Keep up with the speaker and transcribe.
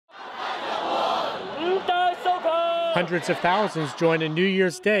Hundreds of thousands joined a New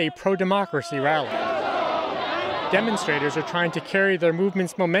Year's Day pro-democracy rally. Demonstrators are trying to carry their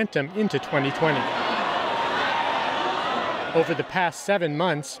movement's momentum into 2020. Over the past 7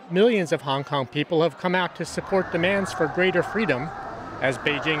 months, millions of Hong Kong people have come out to support demands for greater freedom as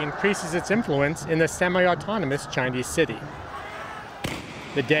Beijing increases its influence in the semi-autonomous Chinese city.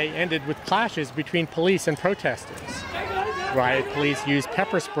 The day ended with clashes between police and protesters. Riot police used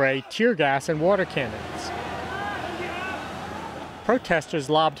pepper spray, tear gas, and water cannons. Protesters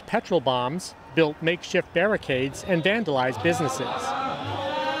lobbed petrol bombs, built makeshift barricades, and vandalized businesses.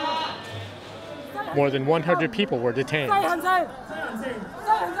 More than 100 people were detained.